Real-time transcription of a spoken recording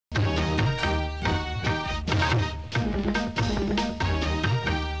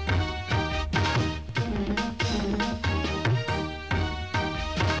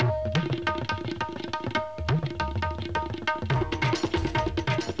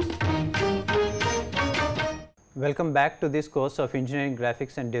Welcome back to this course of Engineering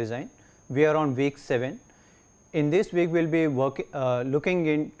Graphics and Design. We are on week 7. In this week, we will be looking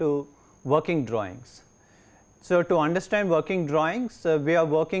into working drawings. So, to understand working drawings, we are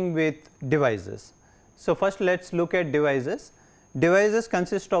working with devices. So, first let us look at devices. Devices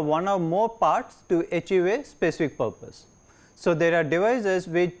consist of one or more parts to achieve a specific purpose. So, there are devices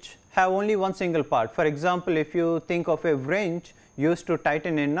which have only one single part. For example, if you think of a wrench used to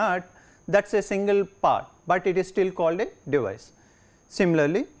tighten a nut, that is a single part, but it is still called a device.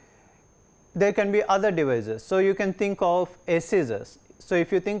 Similarly, there can be other devices. So, you can think of a scissors. So,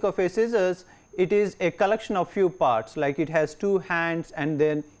 if you think of a scissors, it is a collection of few parts, like it has two hands and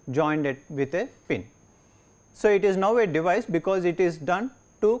then joined it with a pin. So, it is now a device because it is done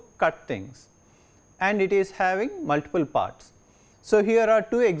to cut things and it is having multiple parts. So, here are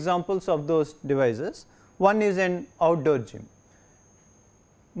two examples of those devices. One is an outdoor gym.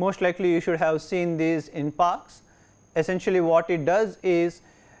 Most likely you should have seen these in parks. Essentially what it does is,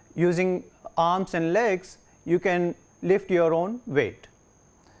 using arms and legs, you can lift your own weight.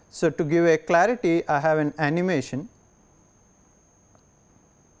 So, to give a clarity, I have an animation.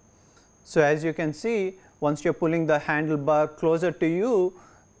 So, as you can see, once you are pulling the handlebar closer to you,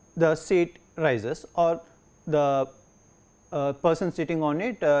 the seat rises, or the person sitting on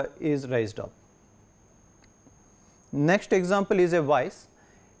it is raised up. Next example is a vise.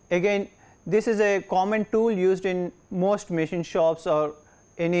 Again, this is a common tool used in most machine shops or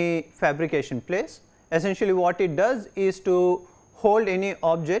any fabrication place. Essentially what it does is to hold any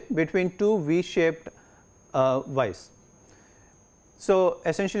object between two V-shaped vise. So,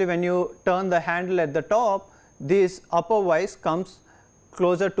 essentially when you turn the handle at the top, this upper vise comes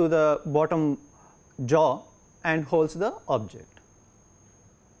closer to the bottom jaw and holds the object.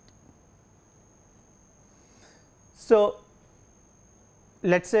 So,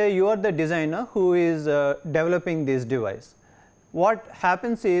 let us say you are the designer who is developing this device. What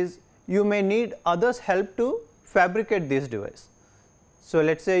happens is, you may need others' help to fabricate this device. So,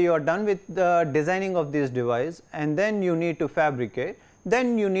 let us say you are done with the designing of this device and then you need to fabricate,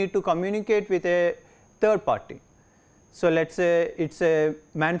 then you need to communicate with a third party. So, let us say it is a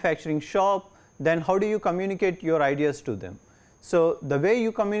manufacturing shop, then how do you communicate your ideas to them? So, the way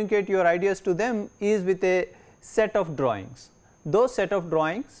you communicate your ideas to them is with a set of drawings. Those set of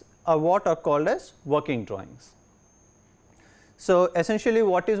drawings are what are called as working drawings. So, essentially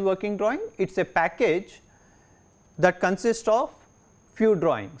what is working drawing? It is a package that consists of few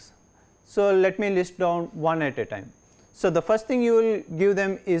drawings. So, let me list down one at a time. So, the first thing you will give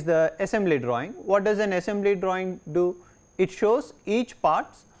them is the assembly drawing. What does an assembly drawing do? It shows each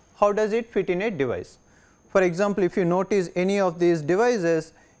parts, how does it fit in a device. For example, if you notice any of these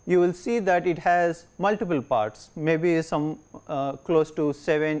devices, you will see that it has multiple parts, maybe some close to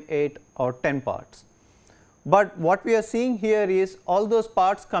 7, 8 or 10 parts. But what we are seeing here is all those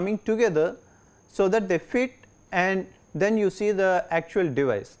parts coming together so that they fit, and then you see the actual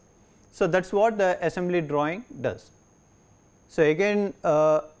device. So, that is what the assembly drawing does. So, again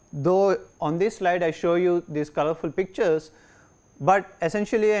though on this slide I show you these colorful pictures, but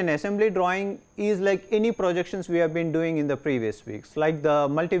essentially an assembly drawing is like any projections we have been doing in the previous weeks, like the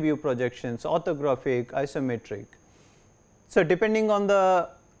multi-view projections, orthographic, isometric. So, depending on the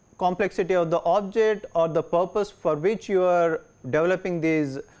complexity of the object or the purpose for which you are developing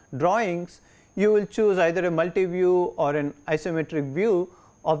these drawings, you will choose either a multi-view or an isometric view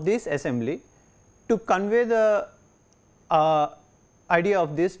of this assembly to convey the idea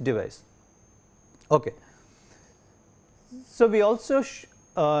of this device. Okay. So, we also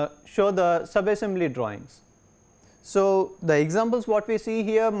show the subassembly drawings. So, the examples what we see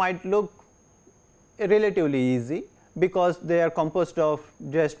here might look relatively easy because they are composed of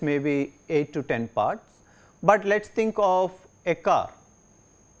just maybe 8 to 10 parts, but let us think of a car.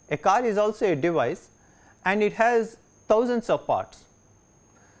 A car is also a device and it has thousands of parts.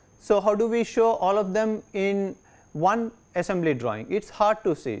 So, how do we show all of them in one assembly drawing? It is hard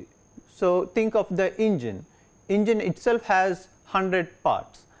to see. So, think of the engine. Engine itself has 100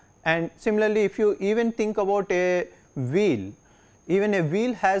 parts, and similarly if you even think about a wheel, even a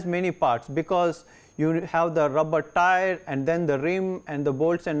wheel has many parts because you have the rubber tire and then the rim and the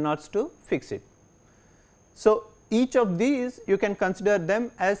bolts and nuts to fix it. So, each of these you can consider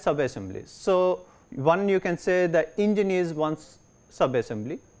them as subassemblies. So, one you can say the engine is one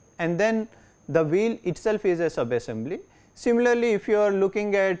subassembly and then the wheel itself is a subassembly. Similarly, if you are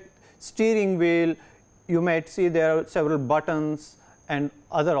looking at steering wheel, you might see there are several buttons and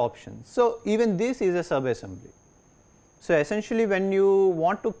other options. So, even this is a subassembly. So, essentially when you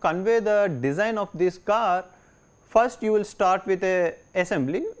want to convey the design of this car, first you will start with a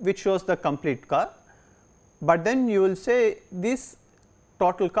assembly which shows the complete car. but then you will say this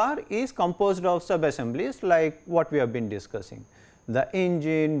total car is composed of sub-assemblies like what we have been discussing, the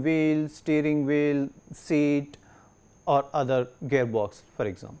engine, wheel, steering wheel, seat or other gearbox for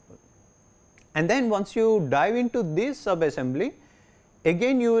example. And then once you dive into this sub-assembly,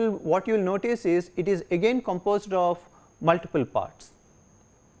 again what you will notice is it is again composed of multiple parts.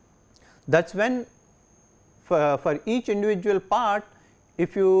 That is when for each individual part,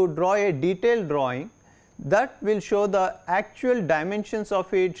 if you draw a detailed drawing, that will show the actual dimensions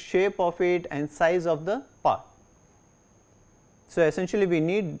of it, shape of it and size of the part. So, essentially we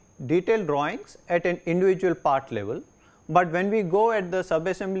need detailed drawings at an individual part level, but when we go at the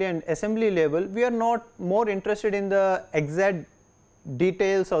sub-assembly and assembly level, we are not more interested in the exact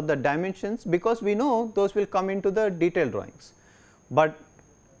details or the dimensions, because we know those will come into the detailed drawings. But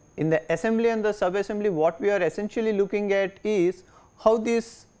in the assembly and the sub-assembly, what we are essentially looking at is how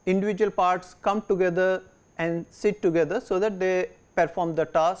these individual parts come together and sit together so that they perform the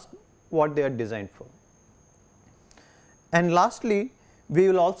task what they are designed for. And lastly, we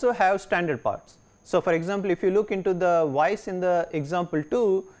will also have standard parts. So, for example, if you look into the vise in the example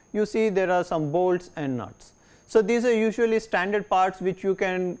 2, you see there are some bolts and nuts. So, these are usually standard parts which you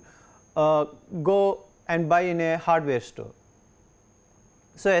can go and buy in a hardware store.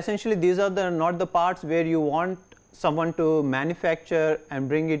 So, essentially these are not the parts where you want someone to manufacture and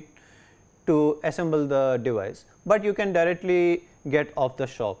bring it to assemble the device, but you can directly get off the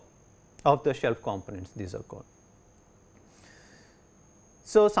shelf components, these are called.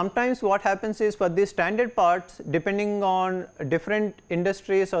 So, sometimes what happens is for these standard parts, depending on different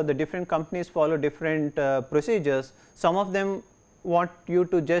industries or the different companies follow different procedures, some of them want you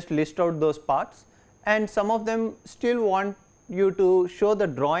to just list out those parts and some of them still want you to show the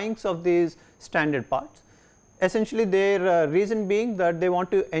drawings of these standard parts. Essentially their reason being that they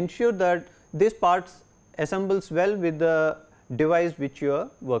want to ensure that these parts assembles well with the device which you are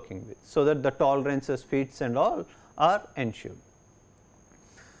working with, so that the tolerances, fits and all are ensured.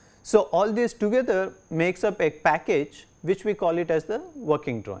 So, all these together makes up a package which we call it as the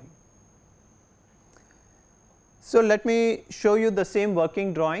working drawing. So, let me show you the same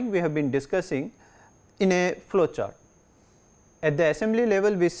working drawing we have been discussing in a flow chart. At the assembly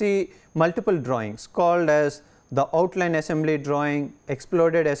level, we see multiple drawings called as the outline assembly drawing,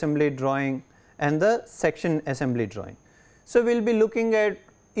 exploded assembly drawing and the section assembly drawing. So, we will be looking at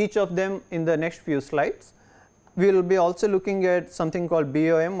each of them in the next few slides. We will be also looking at something called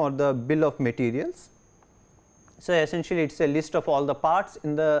BOM or the bill of materials. So, essentially it is a list of all the parts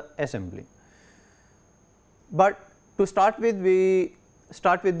in the assembly. But to start with, we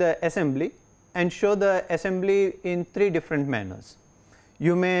start with the assembly and show the assembly in 3 different manners.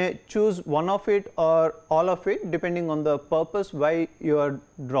 You may choose one of it or all of it depending on the purpose why you are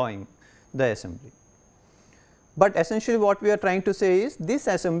drawing the assembly. But essentially what we are trying to say is this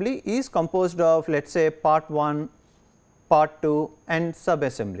assembly is composed of, let us say, part 1, part 2 and sub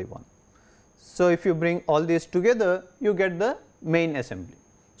assembly 1. So, if you bring all these together, you get the main assembly.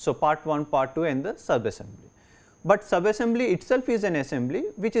 So, part 1, part 2 and the sub assembly. But sub assembly itself is an assembly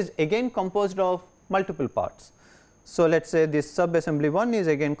which is again composed of multiple parts. So, let us say this sub assembly 1 is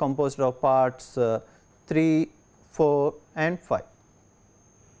again composed of parts 3, 4 and 5.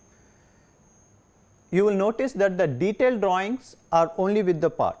 You will notice that the detailed drawings are only with the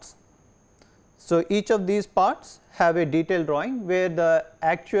parts. So, each of these parts have a detailed drawing where the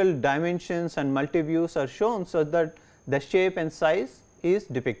actual dimensions and multi-views are shown, so that the shape and size is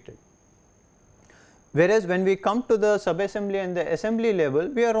depicted. Whereas, when we come to the sub-assembly and the assembly level,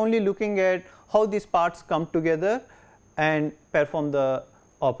 we are only looking at how these parts come together and perform the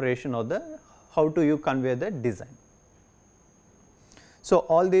operation of the how do you convey the design. So,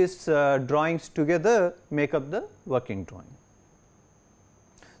 all these drawings together make up the working drawing.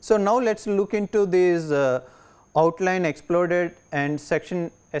 So, now let us look into these outline, exploded and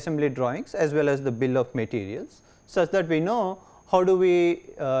section assembly drawings as well as the bill of materials, such that we know how do we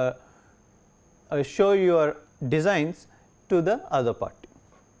show your designs to the other party.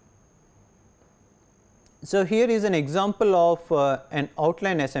 So, here is an example of an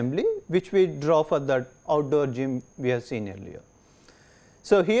outline assembly which we draw for that outdoor gym we have seen earlier.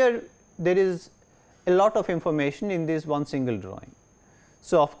 So, here there is a lot of information in this one single drawing.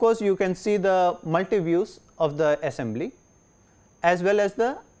 So, of course, you can see the multi views of the assembly as well as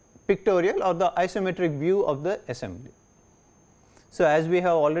the pictorial or the isometric view of the assembly. So, as we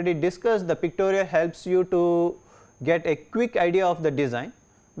have already discussed, the pictorial helps you to get a quick idea of the design,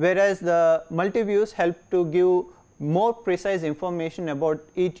 whereas the multi views help to give more precise information about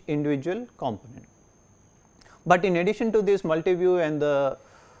each individual component. But in addition to this multi view and the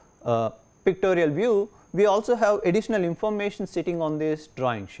pictorial view, we also have additional information sitting on this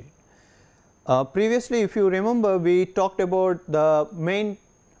drawing sheet. Previously, if you remember, we talked about the main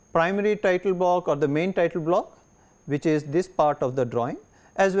primary title block or the main title block, which is this part of the drawing,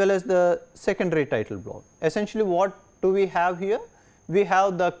 as well as the secondary title block. Essentially, what do we have here? We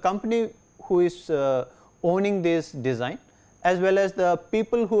have the company who is owning this design, as well as the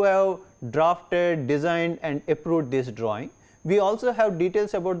people who have drafted, designed and approved this drawing. We also have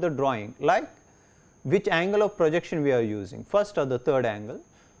details about the drawing, like which angle of projection we are using, first or the third angle,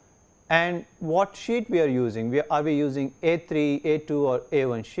 and what sheet we are using. Are we using A3, A2 or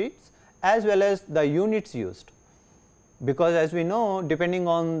A1 sheets, as well as the units used, because as we know, depending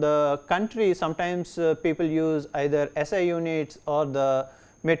on the country, sometimes people use either SI units or the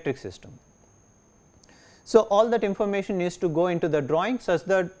metric system. So, all that information needs to go into the drawing such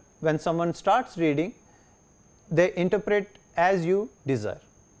that when someone starts reading, they interpret as you desire.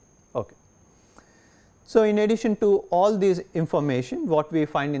 Okay. So, in addition to all these information what we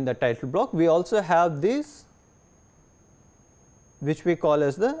find in the title block, we also have this, which we call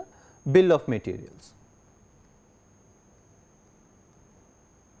as the bill of materials.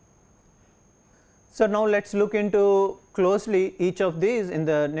 So, now let us look into closely each of these in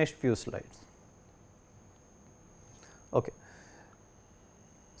the next few slides. Okay.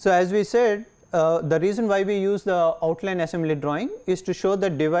 So, as we said, the reason why we use the outline assembly drawing is to show the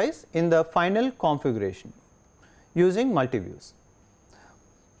device in the final configuration using multi-views.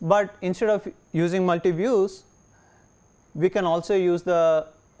 But instead of using multi-views, we can also use the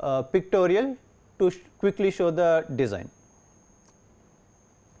pictorial to quickly show the design.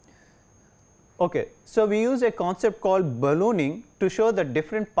 Okay. So, we use a concept called ballooning to show the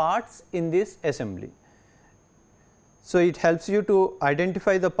different parts in this assembly. So, it helps you to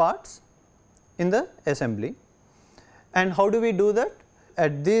identify the parts in the assembly. And how do we do that?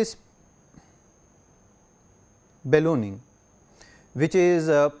 At this ballooning, which is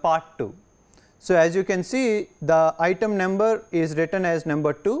part 2. So, as you can see, the item number is written as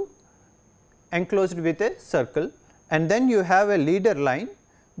number 2 enclosed with a circle, and then you have a leader line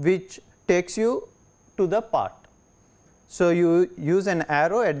which takes you to the part. So, you use an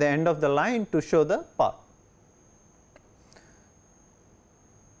arrow at the end of the line to show the part.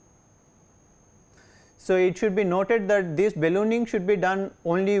 So, it should be noted that this ballooning should be done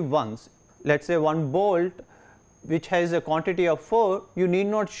only once. Let us say one bolt which has a quantity of 4, you need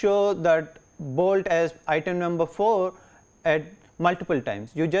not show that bolt as item number 4 at multiple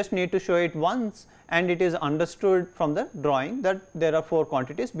times. You just need to show it once, and it is understood from the drawing that there are 4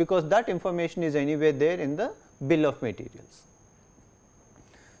 quantities, because that information is anyway there in the bill of materials.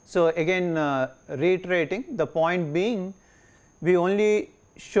 So, again reiterating, the point being, we only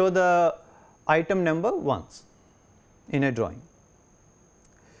show the item number once in a drawing.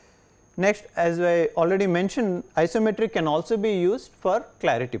 Next, as I already mentioned, isometric can also be used for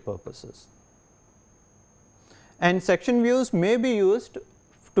clarity purposes, and section views may be used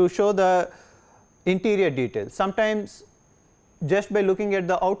to show the interior details. Sometimes just by looking at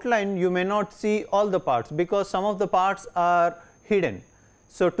the outline, you may not see all the parts, because some of the parts are hidden.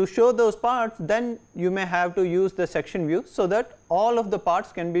 So, to show those parts, then you may have to use the section view, so that all of the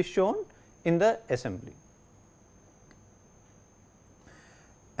parts can be shown in the assembly.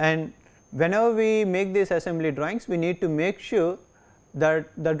 And whenever we make these assembly drawings, we need to make sure that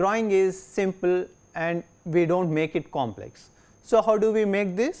the drawing is simple and we do not make it complex. So, how do we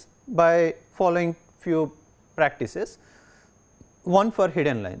make this? By following few practices. One, for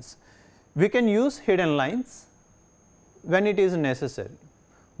hidden lines. We can use hidden lines when it is necessary,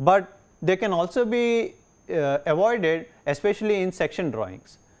 but they can also be avoided, especially in section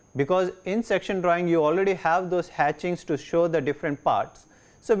drawings, because in section drawing you already have those hatchings to show the different parts.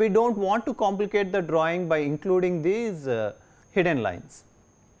 So, we do not want to complicate the drawing by including these hidden lines.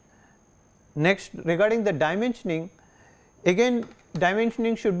 Next, regarding the dimensioning, again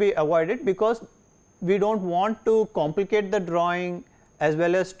dimensioning should be avoided, because we do not want to complicate the drawing as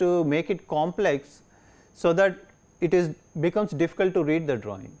well as to make it complex, so that it becomes difficult to read the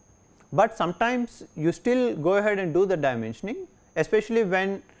drawing. But sometimes you still go ahead and do the dimensioning, especially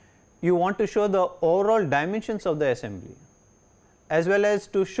when you want to show the overall dimensions of the assembly, as well as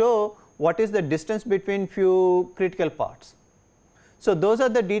to show what is the distance between few critical parts. So, those are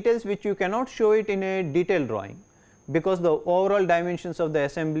the details which you cannot show it in a detailed drawing, because the overall dimensions of the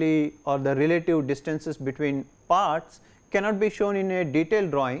assembly or the relative distances between parts cannot be shown in a detailed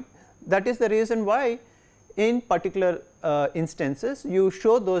drawing. That is the reason why in particular instances you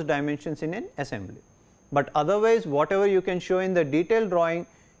show those dimensions in an assembly, but otherwise whatever you can show in the detailed drawing,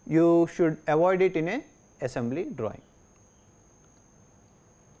 you should avoid it in a assembly drawing.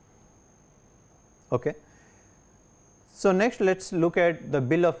 Okay. So, next let us look at the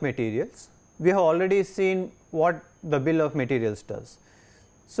bill of materials. We have already seen what the bill of materials does.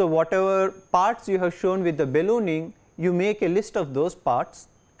 So, whatever parts you have shown with the ballooning, you make a list of those parts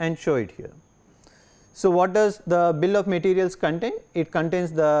and show it here. So, what does the bill of materials contain? It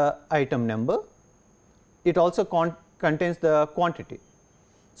contains the item number, it also contains the quantity.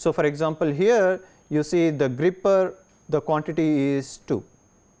 So, for example, here you see the gripper, the quantity is 2.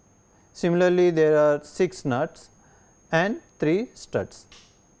 Similarly, there are 6 nuts and 3 studs.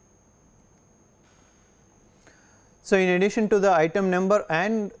 So, in addition to the item number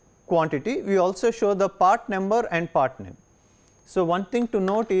and quantity, we also show the part number and part name. So, one thing to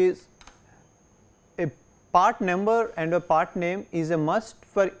note is a part number and a part name is a must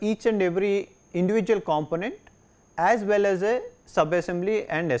for each and every individual component as well as a subassembly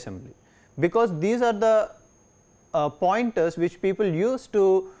and assembly, because these are the pointers which people use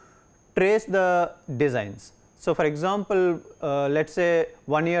to trace the designs. So, for example, let us say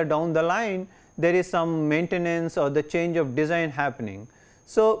 1 year down the line there is some maintenance or the change of design happening.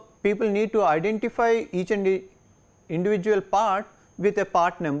 So, people need to identify each and individual part with a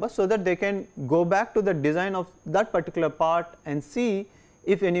part number, so that they can go back to the design of that particular part and see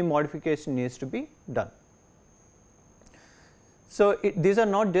if any modification needs to be done. So, these are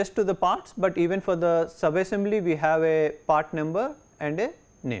not just to the parts, but even for the subassembly we have a part number and a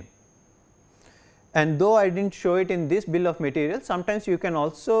name. And though I did not show it in this bill of materials, sometimes you can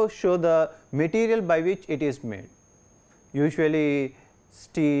also show the material by which it is made. Usually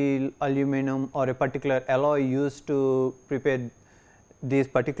steel, aluminum or a particular alloy used to prepare these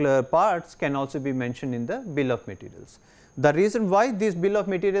particular parts can also be mentioned in the bill of materials. The reason why this bill of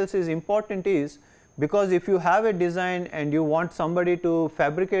materials is important is because if you have a design and you want somebody to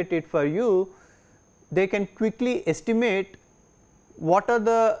fabricate it for you, they can quickly estimate what are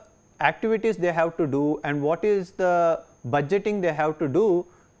the activities they have to do and what is the budgeting they have to do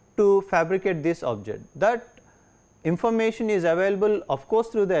to fabricate this object. That information is available of course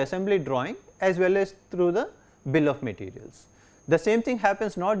through the assembly drawing as well as through the bill of materials. The same thing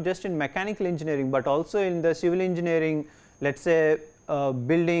happens not just in mechanical engineering, but also in the civil engineering, let us say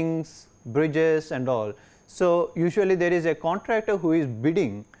buildings, bridges and all. So, usually there is a contractor who is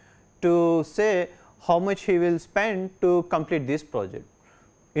bidding to say how much he will spend to complete this project.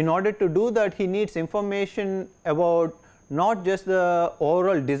 In order to do that, he needs information about not just the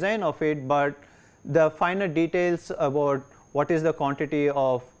overall design of it, but the finer details about what is the quantity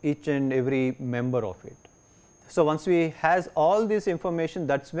of each and every member of it. So, once we has all this information,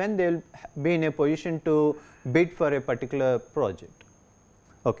 that is when they will be in a position to bid for a particular project.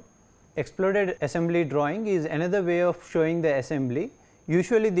 Okay. Exploded assembly drawing is another way of showing the assembly.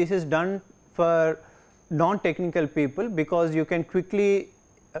 Usually this is done for non-technical people, because you can quickly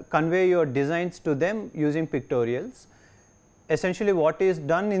convey your designs to them using pictorials. Essentially what is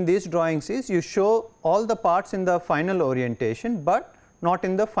done in these drawings is you show all the parts in the final orientation, but not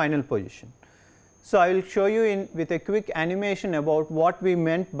in the final position. So, I will show you with a quick animation about what we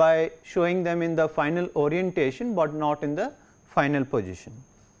meant by showing them in the final orientation, but not in the final position.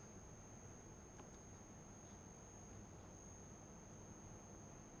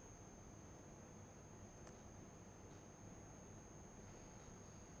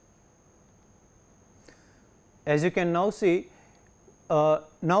 As you can now see,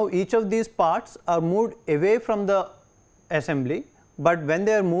 now each of these parts are moved away from the assembly, but when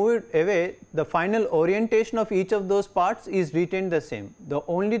they are moved away, the final orientation of each of those parts is retained the same. The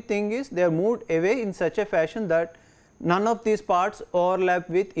only thing is they are moved away in such a fashion that none of these parts overlap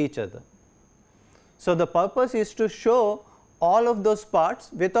with each other. So, the purpose is to show all of those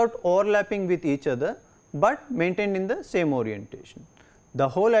parts without overlapping with each other, but maintained in the same orientation. The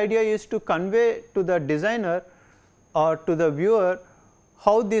whole idea is to convey to the designer or to the viewer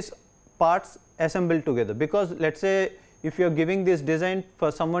how these parts assemble together, because let us say if you are giving this design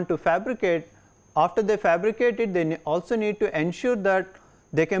for someone to fabricate, after they fabricate it, they also need to ensure that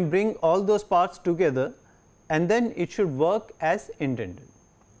they can bring all those parts together and then it should work as intended.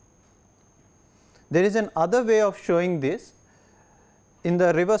 There is another way of showing this in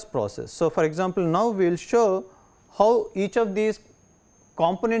the reverse process. So, for example, now we will show how each of these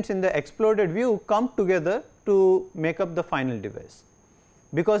components in the exploded view come together to make up the final device,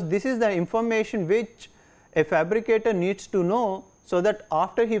 because this is the information which a fabricator needs to know, so that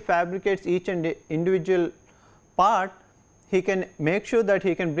after he fabricates each and individual part, he can make sure that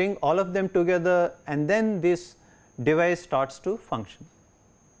he can bring all of them together and then this device starts to function.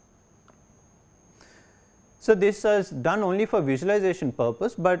 So, this is done only for visualization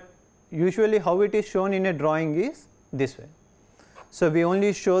purpose, but usually how it is shown in a drawing is this way. So, we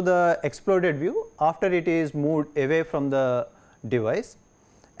only show the exploded view after it is moved away from the device,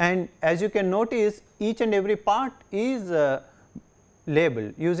 and as you can notice, each and every part is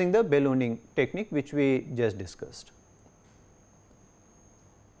labeled using the ballooning technique which we just discussed.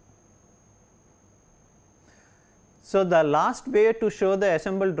 So, the last way to show the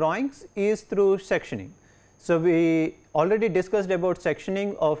assembled drawings is through sectioning. So, we already discussed about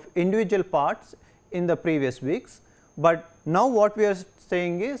sectioning of individual parts in the previous weeks, but now what we are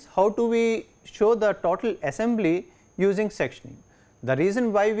saying is how do we show the total assembly using sectioning. The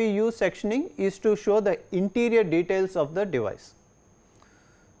reason why we use sectioning is to show the interior details of the device.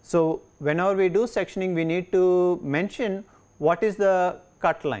 So, whenever we do sectioning, we need to mention what is the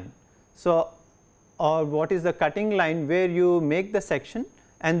cut line. So, or what is the cutting line where you make the section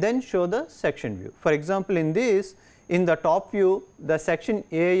and then show the section view. For example, in this, in the top view, the section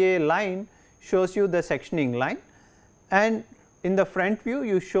AA line shows you the sectioning line, and in the front view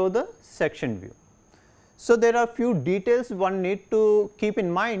you show the section view. So, there are few details one need to keep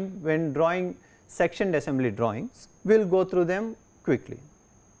in mind when drawing sectioned assembly drawings. We will go through them quickly.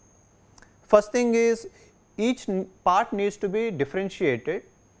 First thing is, each part needs to be differentiated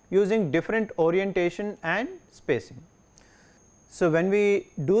using different orientation and spacing. So, when we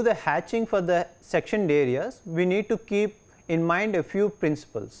do the hatching for the sectioned areas, we need to keep in mind a few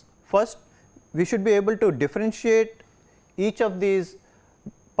principles. First, we should be able to differentiate each of these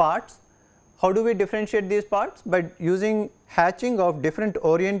parts. How do we differentiate these parts? By using hatching of different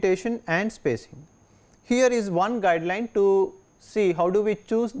orientation and spacing. Here is one guideline to see how do we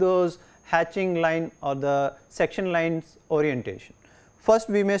choose those hatching line or the section lines orientation. First,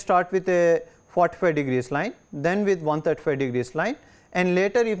 we may start with a 45 degrees line, then with 135 degrees line, and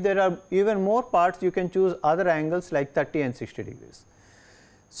later if there are even more parts, you can choose other angles like 30 and 60 degrees.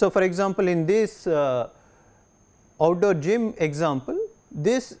 So, for example, in this outdoor gym example,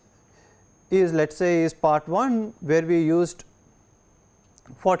 this is, let us say, is part 1 where we used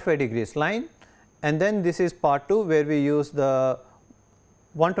 45 degrees line, and then this is part 2 where we use the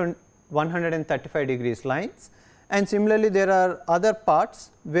 135 degrees lines, and similarly there are other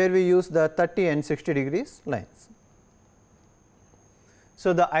parts where we use the 30 and 60 degrees lines.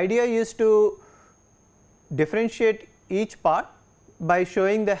 So, the idea is to differentiate each part by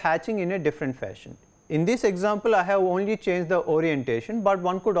showing the hatching in a different fashion. In this example, I have only changed the orientation, but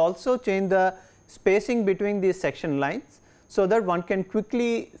one could also change the spacing between these section lines, so that one can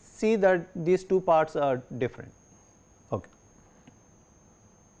quickly see that these two parts are different. Okay.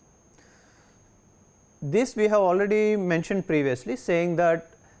 This we have already mentioned previously, saying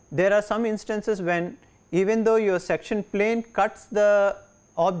that there are some instances when even though your section plane cuts the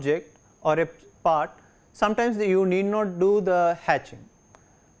object or a part, sometimes you need not do the hatching.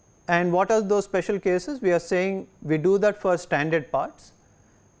 And what are those special cases? We are saying we do that for standard parts,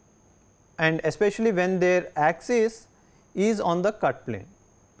 and especially when their axis is on the cut plane.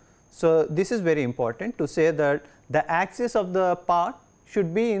 So, this is very important to say that the axis of the part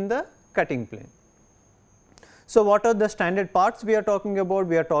should be in the cutting plane. So, what are the standard parts we are talking about?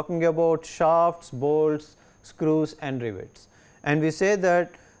 We are talking about shafts, bolts, screws and rivets, and we say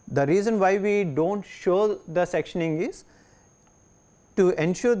that the reason why we do not show the sectioning is to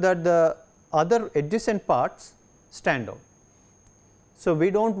ensure that the other adjacent parts stand out. So,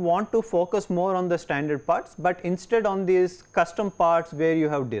 we do not want to focus more on the standard parts, but instead on these custom parts where you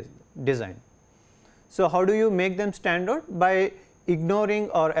have designed. So, how do you make them stand out? By ignoring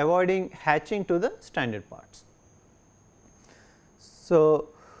or avoiding hatching to the standard parts. So,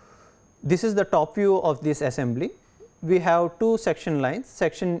 this is the top view of this assembly. We have two section lines,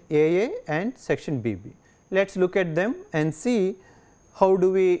 section AA and section BB. Let us look at them and see how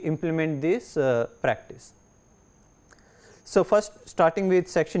do we implement this practice. So, first starting with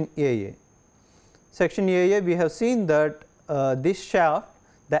section AA. Section AA, we have seen that this shaft,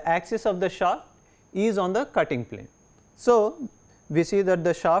 the axis of the shaft is on the cutting plane. So, we see that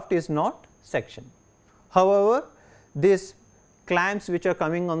the shaft is not sectioned. However, these clamps which are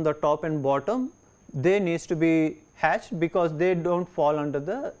coming on the top and bottom, they needs to be hatched because they do not fall under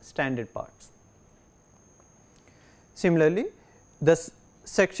the standard parts. Similarly, the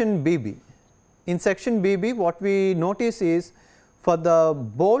section BB. In section BB, what we notice is for the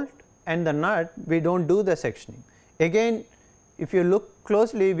bolt and the nut, we do not do the sectioning. Again, if you look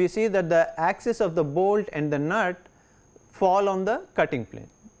closely, we see that the axis of the bolt and the nut fall on the cutting plane.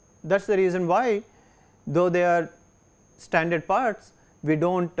 That is the reason why, though they are standard parts, we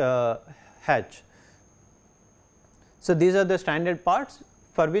do not hatch. So, these are the standard parts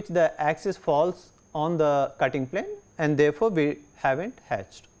for which the axis falls on the cutting plane, and therefore, we have not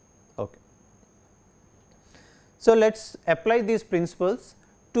hatched. Okay. So, let us apply these principles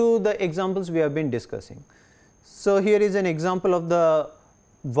to the examples we have been discussing. So, here is an example of the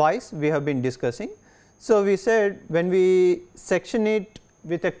vice we have been discussing. So, we said when we section it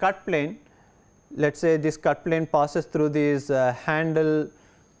with a cut plane, let us say this cut plane passes through this handle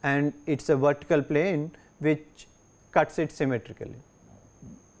and it is a vertical plane which cuts it symmetrically.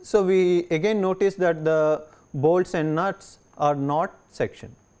 So, we again notice that the bolts and nuts are not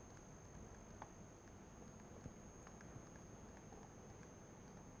sectioned.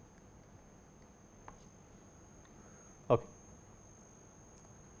 Okay.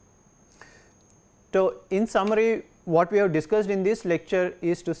 So, in summary, what we have discussed in this lecture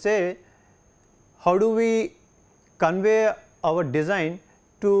is to say how do we convey our design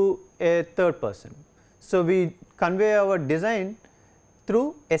to a third person. So, we convey our design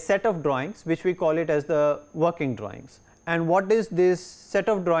through a set of drawings which we call it as the working drawings. And what is this set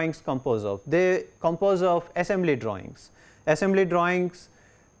of drawings compose of? They compose of assembly drawings. Assembly drawings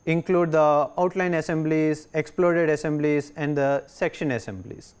include the outline assemblies, exploded assemblies and the section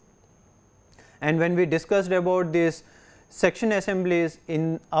assemblies. And when we discussed about these section assemblies,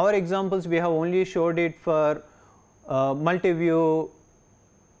 in our examples we have only showed it for multi-view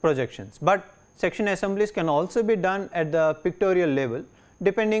projections, but section assemblies can also be done at the pictorial level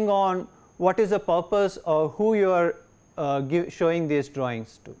depending on what is the purpose or who you are showing these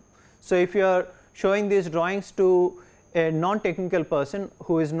drawings to. So, if you are showing these drawings to a non-technical person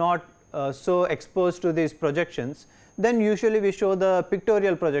who is not so exposed to these projections, then usually we show the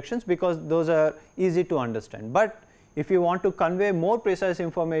pictorial projections because those are easy to understand. But if you want to convey more precise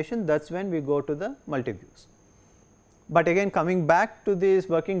information, that is when we go to the multi-views. But again, coming back to these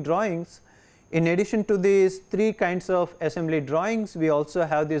working drawings, in addition to these three kinds of assembly drawings, we also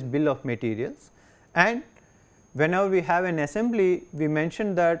have this bill of materials, and whenever we have an assembly, we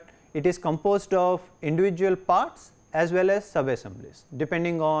mentioned that it is composed of individual parts as well as sub-assemblies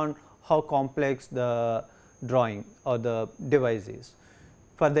depending on how complex the drawing or the device is.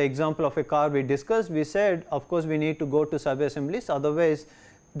 For the example of a car we discussed, we said of course we need to go to sub-assemblies, otherwise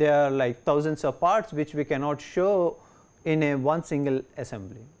there are like thousands of parts which we cannot show in a one single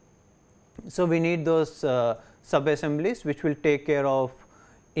assembly. So, we need those sub-assemblies which will take care of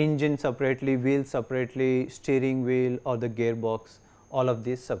engine separately, wheel separately, steering wheel or the gearbox, all of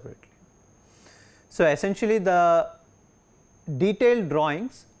these separately. So, essentially the detailed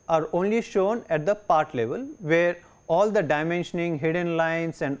drawings are only shown at the part level, where all the dimensioning, hidden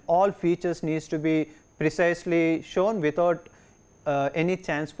lines and all features needs to be precisely shown without any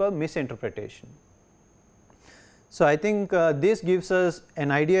chance for misinterpretation. So, I think this gives us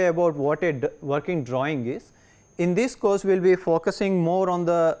an idea about what a working drawing is. In this course, we will be focusing more on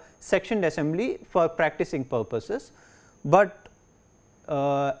the sectioned assembly for practicing purposes, but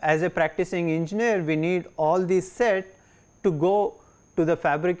as a practicing engineer, we need all these set to go to the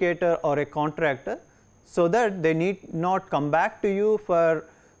fabricator or a contractor, so that they need not come back to you for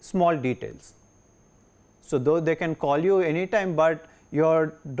small details. So, though they can call you anytime, but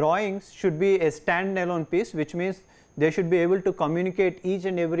your drawings should be a standalone piece, which means they should be able to communicate each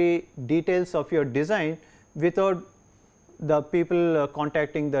and every details of your design without the people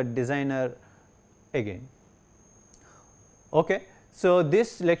contacting the designer again. Okay. So,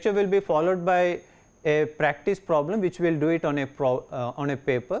 this lecture will be followed by a practice problem which we will do it on a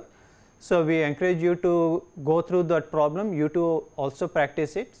paper. So, we encourage you to go through that problem, you to also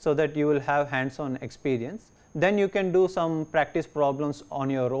practice it, so that you will have hands on experience. Then you can do some practice problems on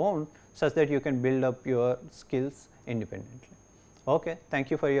your own, such that you can build up your skills independently. Okay, thank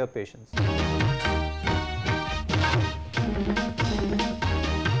you for your patience.